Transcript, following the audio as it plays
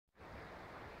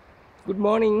Good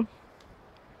morning.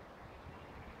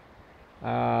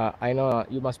 I know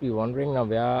you must be wondering now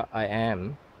where I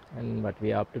am and what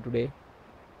we are up to today.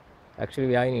 Actually,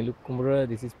 we are in Ilukkumbura.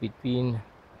 This is between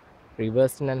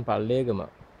Riverston and Pallegama,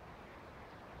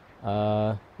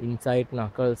 inside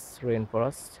Knuckles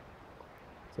Rainforest.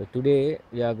 So today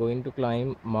we are going to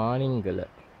climb Maningala,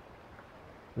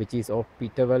 which is of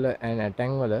Pitawala and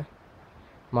Atanwala.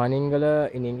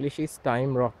 Maningala in English is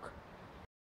time rock.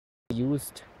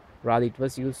 It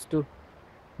was used to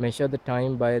measure the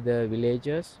time by the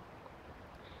villagers.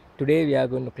 Today we are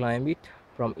going to climb it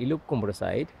from Ilukkumbura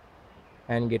side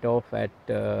and get off at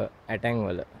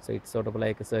Atanwala. So it's sort of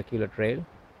like a circular trail,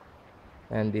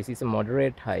 and this is a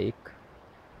moderate hike,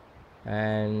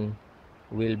 and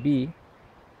we'll be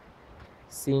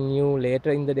seeing you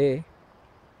later in the day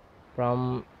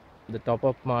from the top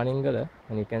of Maningala.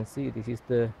 And you can see this is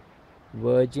the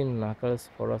virgin knuckles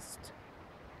forest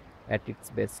at its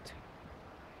best.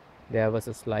 There was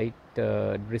a slight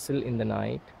drizzle in the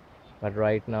night, but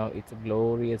right now it's a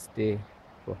glorious day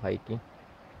for hiking,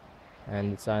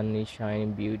 and the sun is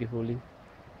shining beautifully,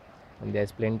 and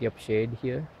there's plenty of shade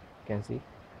here. You can see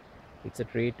it's a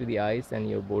treat to the eyes and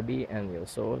your body and your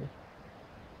soul.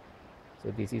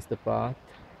 So this is the path.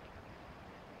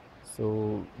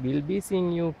 So we'll be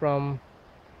seeing you from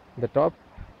the top,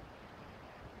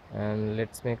 and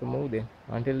let's make a move then.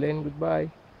 Until then,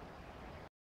 goodbye.